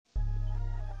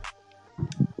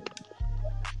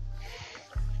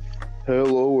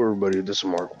Hello, everybody. This is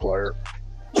Markiplier.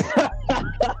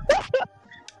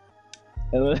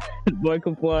 Hello,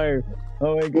 Markiplier.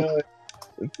 Oh my god,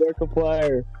 it's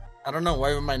Markiplier. I don't know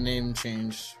why would my name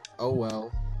changed. Oh well.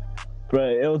 Bro,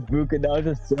 it was Bruca. Now it's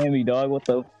just Sammy, dog. What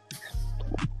the?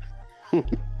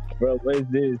 Bro, what is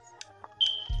this?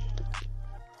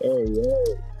 Hey, yo.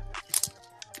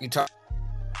 You talk.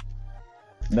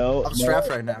 No, I'm strapped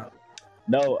right now.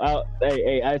 No,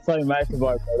 hey, I saw your master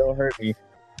bar, bro. Don't hurt me.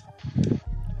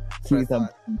 Please,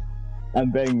 I'm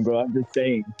begging, bro. I'm just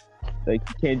saying. Like,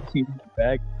 you can't cheat me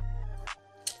back.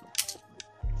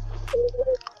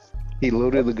 He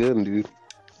loaded the gun, dude.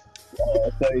 I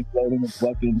thought he's loading his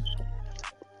weapon.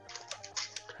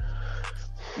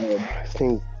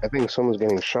 I think someone's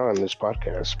getting shot in this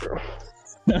podcast, bro.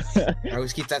 I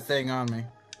always keep that thing on me.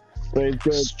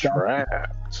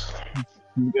 Strapped.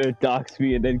 You're gonna dox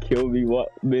me and then kill me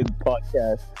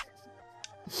mid-podcast.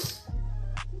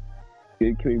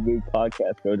 You're gonna kill me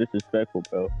mid-podcast, bro. Disrespectful,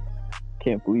 bro.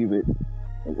 Can't believe it.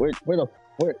 Where's JoJo?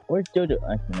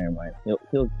 Actually, never mind.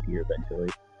 He'll be here eventually.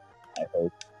 I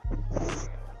hope.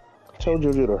 Tell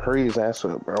JoJo to hurry his ass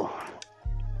up, bro.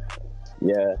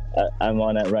 Yeah, I'm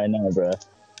on that right now, bro.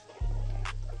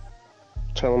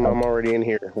 Tell him I'm already in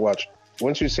here. Watch.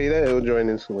 Once you say that, he'll join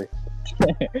instantly.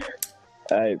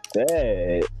 I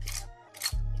bet.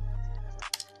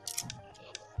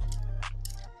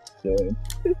 Join.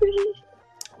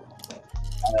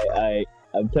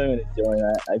 I'm telling him to join.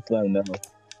 I just let him know.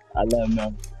 I let him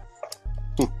know.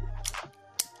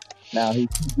 Now he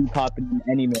should be popping in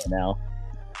any minute now.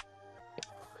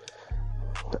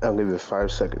 I'll give it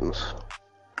 5 seconds.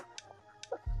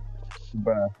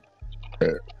 Bruh.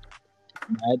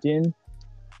 Imagine.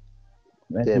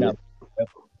 Damn it.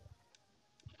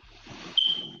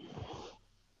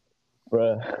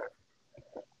 Bruh.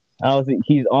 How is it?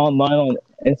 He's online on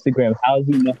Instagram. How is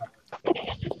he not?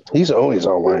 He's always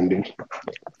online, dude.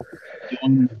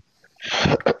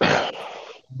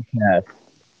 Yeah.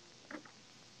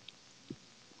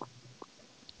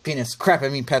 Penis. Crap, I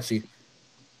mean Pepsi.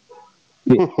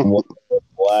 What?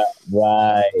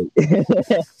 Right.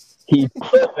 he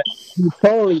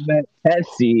totally meant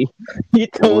Pepsi. He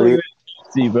totally meant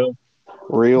Pepsi, bro.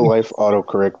 Real life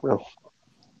autocorrect, bro.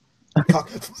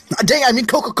 Dang, I mean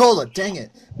Coca-Cola. Dang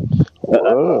it.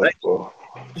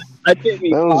 I didn't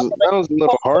mean that was a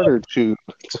little harder to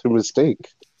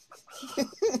mistake.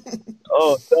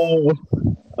 Oh no!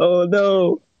 Oh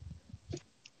no!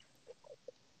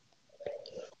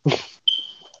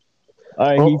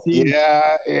 All right, he's here.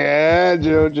 Yeah,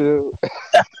 JoJo.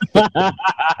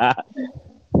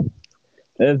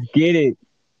 Let's get it.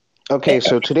 Okay,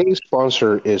 so today's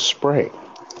sponsor is Spray.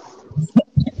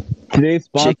 Today's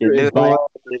sponsor is by...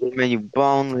 Man, you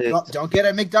boneless. Don't get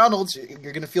at McDonald's.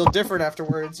 You're gonna feel different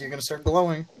afterwards. You're gonna start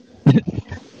glowing.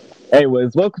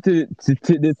 Anyways, welcome to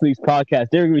this week's podcast.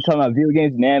 They're gonna be talking about video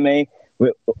games and anime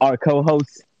with our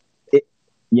co-hosts.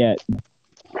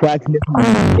 Quack.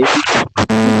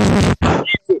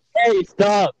 Hey,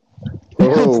 stop!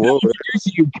 Whoa.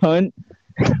 You cunt.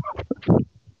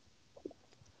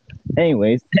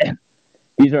 Anyways,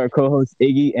 these are our co-hosts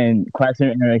Iggy and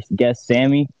Quackster and our guest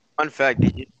Sammy. Fun fact,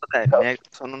 did you know that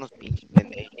negros son unos pinches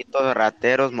pendejitos,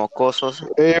 rateros, mocosos?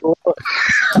 What?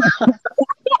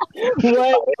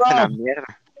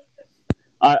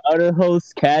 Our other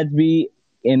hosts, Cadsby,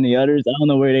 and the others, I don't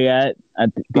know where they at. I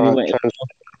think they went.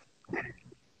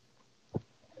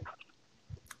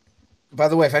 By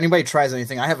the way, if anybody tries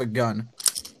anything, I have a gun.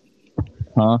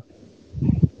 Huh?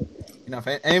 You know, if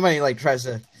anybody like tries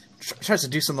to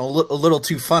do something a little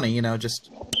too funny, you know,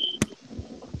 just.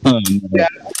 Yeah,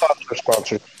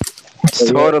 sponsor.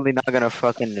 Totally not gonna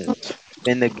fucking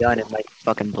spin the gun and like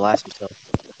fucking blast himself.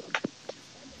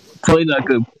 Totally not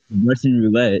good Russian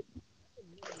roulette.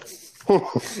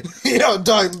 Yo,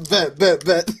 dog,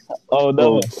 bet. Oh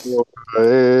no!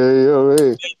 Hey. On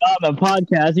the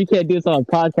podcast, you can't do this on a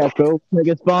podcast, bro. Like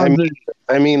a sponsor.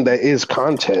 I mean, that is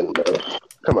content, bro.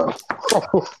 Come on.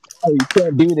 Oh, you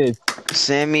can't do this.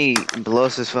 Sammy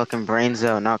blows his fucking brains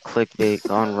out, not clickbait,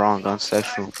 gone wrong, gone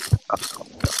sexual.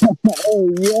 Oh,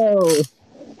 yo.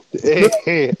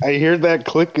 Hey, I hear that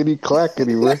clickety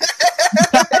clackety, bro.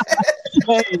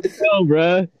 Hey, yo,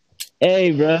 bro.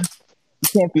 Hey, bro. You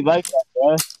can't be like that,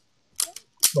 bro.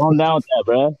 Calm down with that,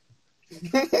 bro.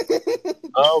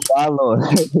 Oh, my lord.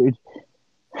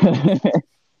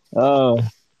 Oh.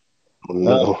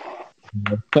 No.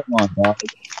 Come on, dog.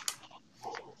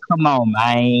 Come on,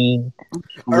 man.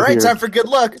 All right, time for good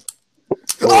luck.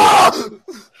 He's live.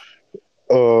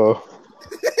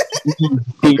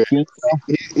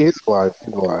 He's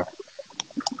live.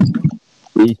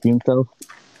 Did you stream so?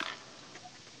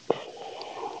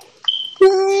 Is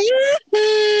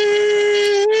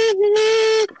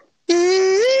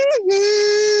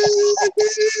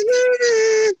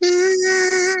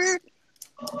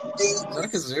that a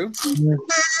kazoo?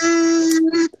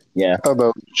 Yeah. How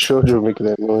about children making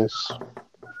that noise?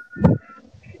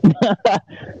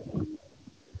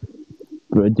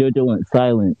 Bro, JoJo went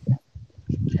silent.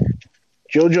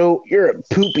 Jojo, you're a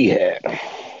poopy head.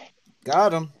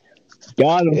 Got him.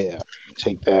 Got him. Yeah,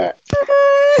 take that.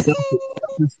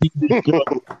 Self-esteem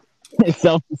destroyed.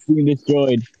 Self-esteem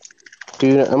destroyed.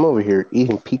 Dude, I'm over here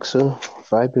eating pizza,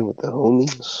 vibing with the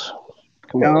homies.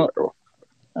 Come on, bro.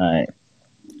 Alright.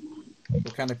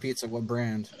 What kind of pizza? What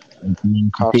brand?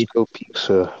 Costco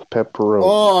pizza, pepperoni.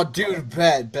 Oh, dude,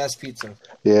 best pizza.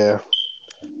 Yeah.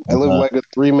 I live like a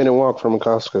 3-minute walk from a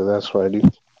Costco. That's what I do.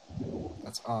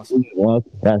 That's awesome. Well,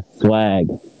 that's swag.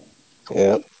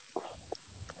 Yeah.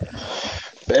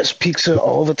 Best pizza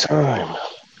all the time.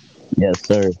 Yes,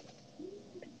 sir.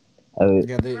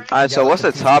 Alright, so what's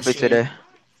the topic today?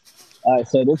 Alright,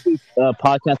 so this week's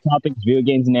podcast topic is video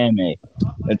games and anime.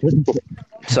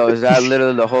 So is that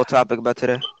literally the whole topic about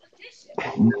today?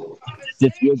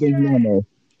 Just video games and anime.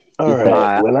 All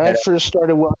right. When I first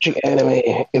started watching anime,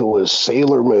 it was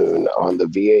Sailor Moon on the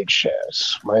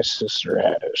VHS. My sister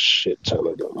had a shit ton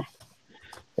of them.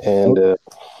 And,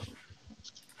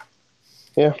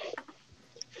 yeah.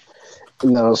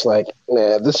 And I was like,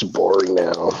 nah, this is boring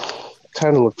now.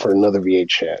 Time to look for another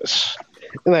VHS.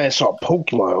 And then I saw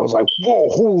Pokemon. I was like, whoa,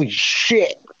 holy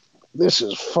shit. This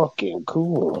is fucking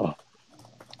cool.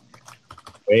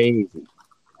 Crazy.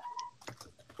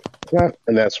 Yeah,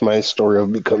 and that's my story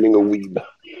of becoming a weeb.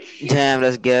 Damn,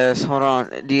 let's guess. Hold on.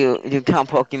 Do you count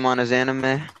Pokemon as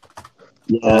anime?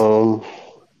 Yeah.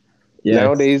 Yes.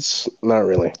 Nowadays, not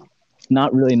really.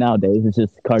 Not really nowadays. It's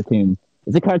just cartoon.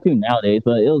 It's a cartoon nowadays,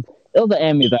 but it was an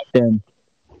anime back then.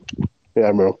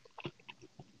 Yeah, bro.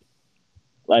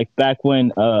 Like back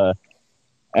when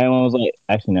everyone was like,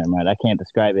 actually, never mind. I can't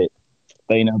describe it.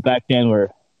 But back then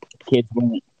where kids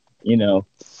weren't,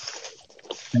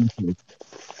 sensitive.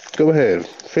 Go ahead.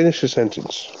 Finish the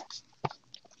sentence.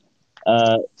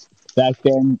 Back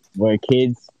then where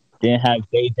kids didn't have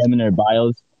they them in their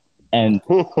bios, and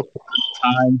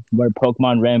time where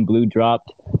Pokemon Red and Blue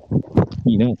dropped,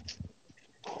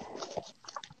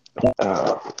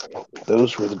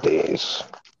 Those were the days.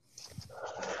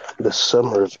 The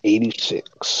summer of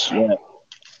 '86. Yeah.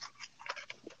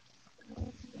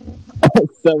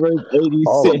 Summer of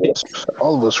 '86.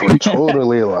 All of us were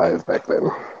totally alive back then.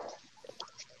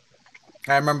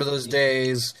 I remember those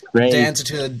days, Great. dancing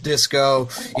to the disco,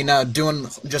 doing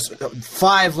just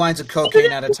 5 lines of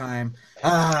cocaine at a time.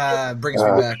 Brings me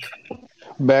back.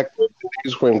 Back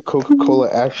days when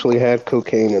Coca-Cola actually had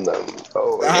cocaine in them.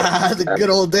 Oh, yeah. The good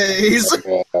old days.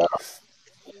 Yeah.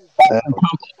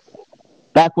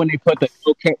 Back when they put the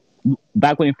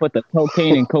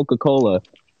cocaine in Coca-Cola.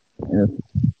 Yeah.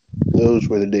 Those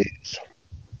were the days.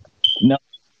 No.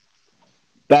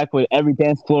 Back when every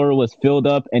dance floor was filled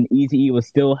up and Eazy-E was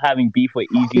still having beef with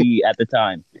Eazy at the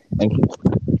time.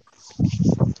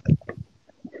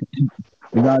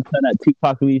 Around the time that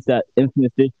Tupac released that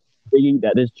infamous Biggie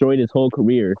that destroyed his whole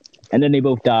career, and then they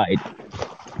both died.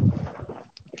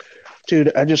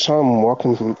 Dude, I just saw him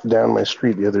walking down my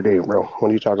street the other day, bro.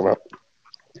 What are you talking about?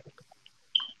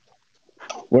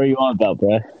 What are you on about,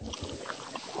 bro?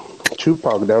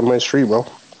 Tupac down my street, bro.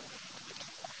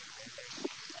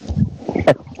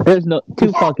 There's no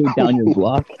Tupac ain't down your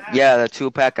block. Yeah, the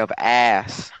 2-pack of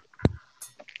ass.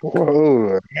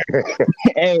 Whoa.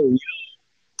 Hey,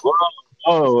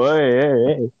 whoa,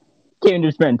 hey. Can't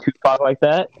just spend Tupac like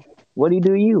that. What do you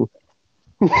do, you?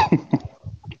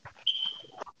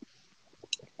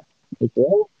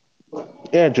 Okay.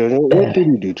 Yeah, Jojo, what did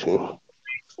you do to him?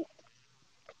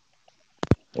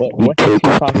 What did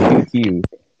Tupac do to you?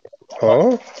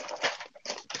 Huh?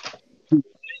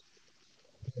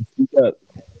 Speak up.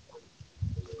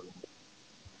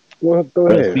 Well, go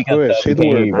ahead. Speak Go up, ahead. Say the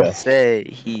okay, word, bro. bro. I say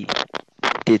he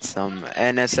did some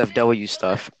NSFW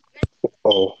stuff.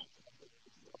 Oh.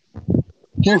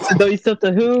 Yes, you stuff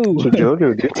to who? So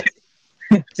Jojo did.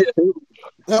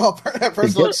 No,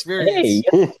 personal experience.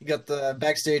 Hey. You got the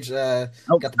backstage. Got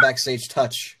the backstage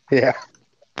touch. Yeah.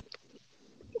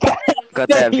 Got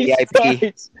that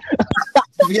VIP.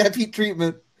 VIP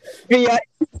treatment. VIP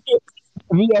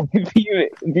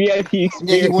experience. Yeah,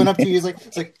 he went up to you. He's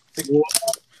like,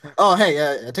 oh,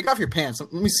 hey, take off your pants.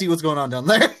 Let me see what's going on down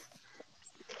there.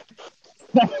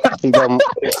 He got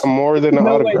more than an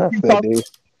autograph that day.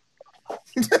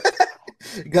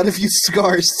 Got a few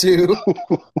scars too.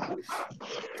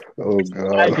 Oh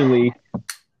god. Actually,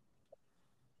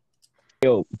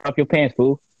 yo, drop your pants,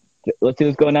 fool. Let's see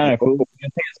what's going on. Fool. You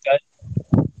gonna take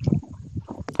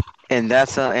a And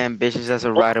that's how ambitious as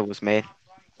a rider was made.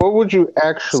 What would you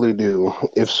actually do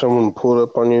if someone pulled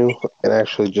up on you and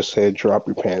actually just said, "Drop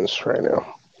your pants right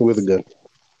now" with a gun?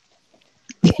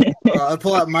 I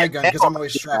pull out my gun because I'm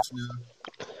always strapped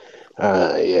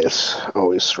now. Yes,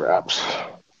 always strapped.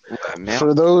 Man,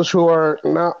 For those who are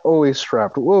not always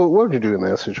strapped, what would you do in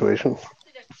that situation?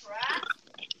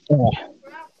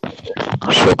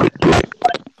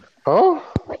 Huh?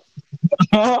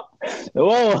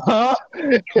 Whoa, huh?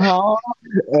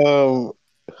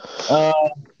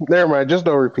 Um, Never mind. Just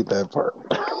don't repeat that part.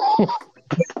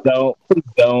 Don't.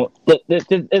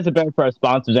 It's a better for our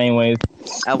sponsors, anyways.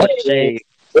 I would shave.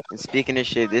 And speaking of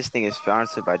shave, this thing is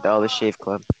sponsored by Dollar Shave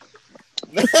Club.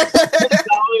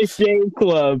 Dollar Shave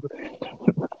Club.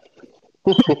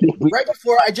 Right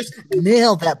before I just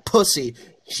nailed that pussy,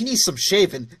 she needs some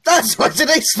shaving. That's why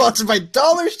today's sponsored by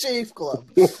Dollar Shave Club.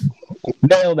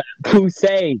 Nail that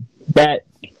pussy. That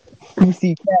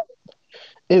pussy cat.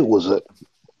 It was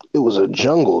a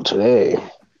jungle today.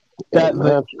 That And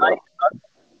vagina.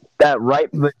 That ripe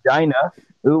vagina.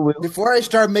 Ooh, Before I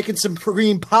start making some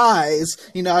cream pies,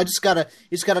 I just gotta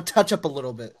touch up a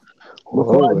little bit.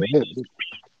 Before I made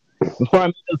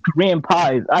those Korean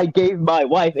pies, I gave my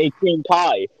wife a cream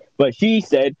pie, but she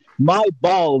said my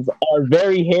balls are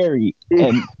very hairy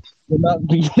and will not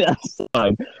be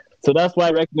outside. So that's why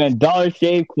I recommend Dollar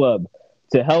Shave Club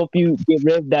to help you get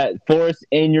rid of that force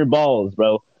in your balls,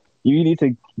 bro. You need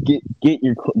to get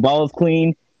your balls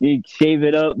clean. You shave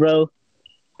it up, bro.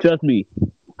 Trust me,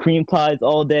 cream pies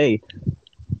all day.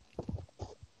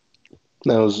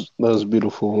 That was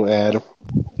beautiful, Adam.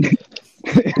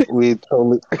 we're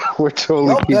totally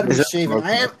Y'all better be keeping shaving.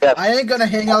 I ain't gonna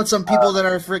hang out with some people that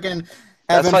are freaking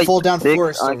having full down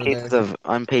forest on over cases there. of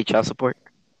unpaid child support.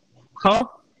 Huh?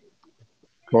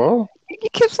 Huh? You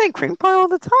keep saying cream pie all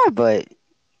the time, but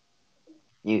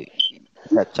you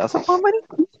got child support money?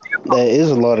 That is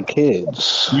a lot of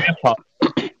kids. Grandpa.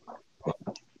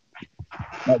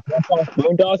 Grandpa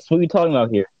Boondocks? What are you talking about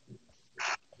here?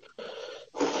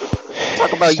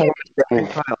 Talk about you. Cream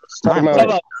pie all the time. Talking Talk about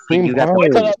about cream you got pie.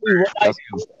 Talk about me, what I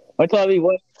do. I tell me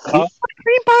what. Huh?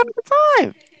 cream pie all the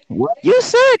time. What? You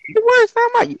said the words. How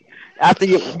about you? After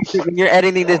when you're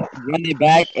editing this, run it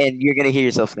back, and you're gonna hear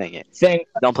yourself saying it. Saying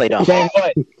Don't play dumb.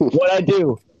 what? What I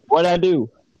do? What I do?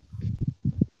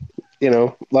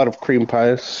 A lot of cream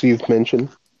pies you've mentioned.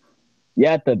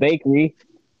 Yeah, at the bakery.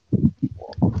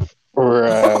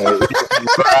 Right.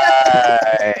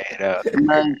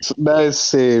 Right. Nice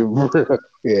save.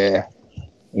 Yeah.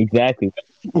 Exactly.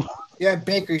 Yeah,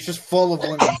 bakery's just full of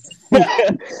women.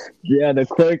 Yeah, the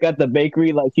clerk at the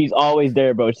bakery, like she's always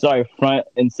there, bro. Sorry, front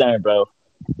and center, bro.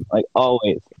 Like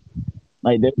always.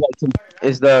 Like there's like some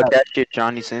Is that shit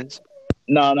Johnny Sins?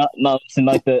 no. Listen,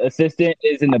 like the assistant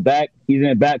is in the back. He's in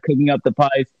the back cooking up the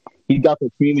pies. He's got the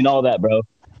cream and all that, bro.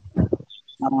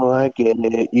 Oh, I get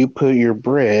it. You put your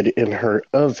bread in her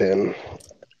oven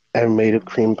and made a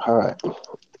cream pie.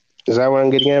 Is that what I'm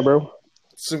getting at, bro?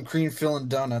 Some cream filling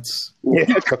donuts. Yeah.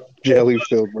 Jelly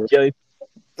filled, bro. Jelly,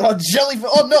 Oh, jelly!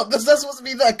 Oh no, that's not supposed to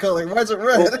be that color. Why is it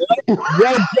red?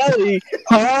 red jelly,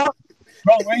 huh?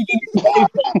 Bro, where you getting your jelly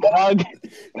from, dog?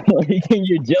 Where you getting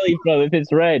your jelly from if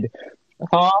it's red?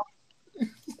 Huh?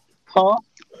 Huh?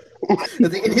 I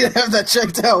think you need to have that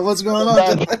checked out. What's going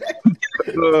on?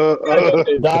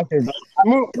 Doctor,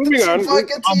 bro. Moving on. If I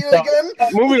get to you again?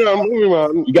 Moving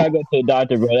on. You gotta go to the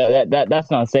doctor, bro.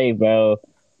 That's not safe, bro.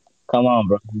 Come on,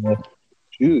 bro.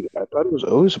 Dude, I thought it was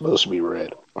always supposed to be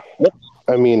red.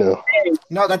 I mean,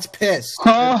 No, that's piss.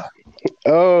 Huh?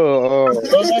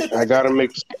 I got it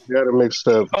mixed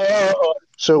up. Oh,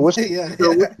 So what's Yeah.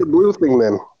 what's the blue thing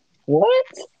then? what?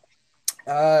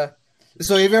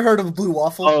 So have you ever heard of blue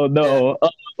waffle? Oh no.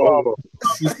 Oh,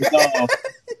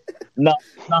 No.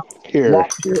 here.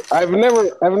 I've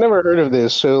never heard of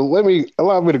this, so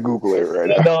allow me to Google it right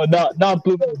now. No, not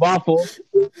blueberry waffle.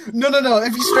 No.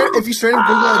 If you straight up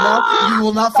Google it now, you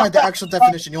will not find the actual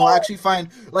definition. You will actually find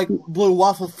like blue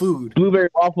waffle food. Blueberry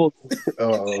waffle.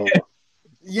 Oh,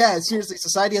 Yeah, seriously,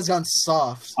 society has gone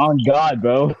soft. On God,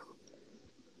 bro.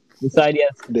 Society's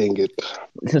dang it.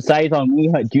 on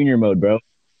Moon Hut Junior mode, bro.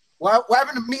 What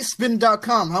happened to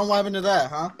meatspin.com? What happened to that,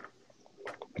 huh?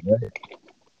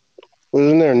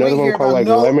 Wasn't there another We one hear called about like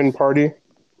no- Lemon Party?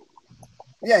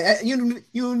 Yeah,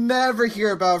 you never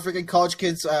hear about freaking college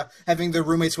kids having their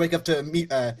roommates wake up to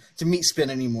meat spin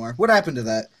anymore. What happened to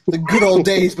that? The good old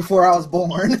days before I was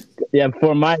born. Yeah,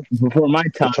 before my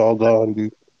time. It's all gone,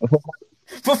 dude.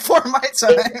 Before my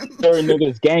time. There were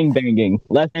niggas gang banging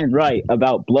left and right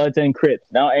about Bloods and Crips.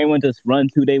 Now everyone just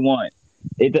runs who they want.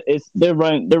 They're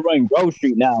running Grove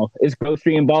Street now. It's Grove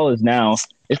Street and Ballers now.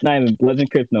 It's not even Bloods and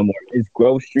Crips no more. It's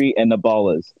Grove Street and the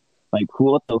Ballers. Like,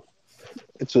 who? What the?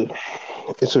 It's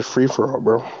a free for all,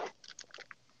 bro.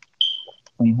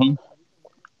 Mm-hmm.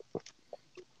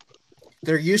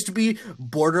 There used to be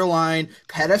borderline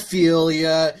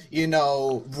pedophilia,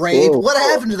 rape. Whoa. What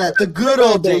happened to that? The good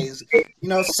old days.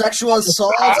 Sexual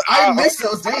assault. I miss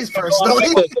those days personally.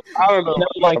 I don't know,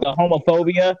 like the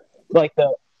homophobia, like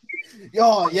the.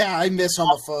 Oh yeah, I miss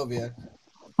homophobia.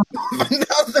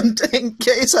 Nothing in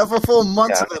case of a full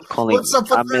month of it. What's up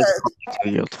with that?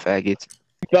 2-year-old faggots.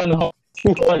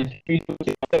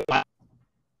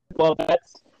 Well,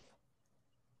 that's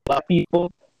black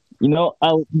people.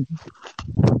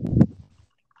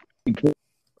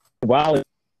 Wow,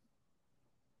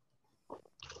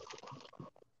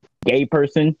 gay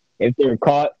person, if they're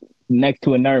caught next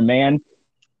to another man.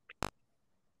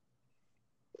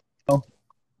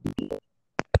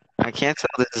 I can't tell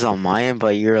this is on my end,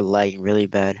 but you're lagging really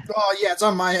bad. Oh yeah, it's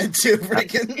on my end too.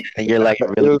 Freaking. And you're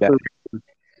lagging really bad.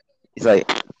 It's like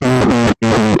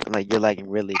you're lagging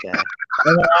really bad.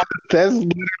 That's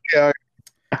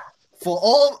For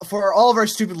all of our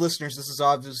stupid listeners, this is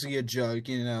obviously a joke.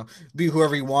 Be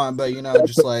whoever you want, but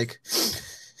just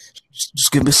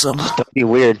give me some. Don't be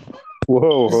weird.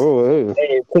 whoa.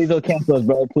 Hey, please don't cancel us,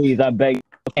 bro. Please, I beg,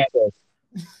 don't cancel us.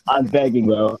 I'm begging,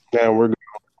 bro. Yeah, we're good.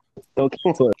 Don't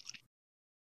cancel us.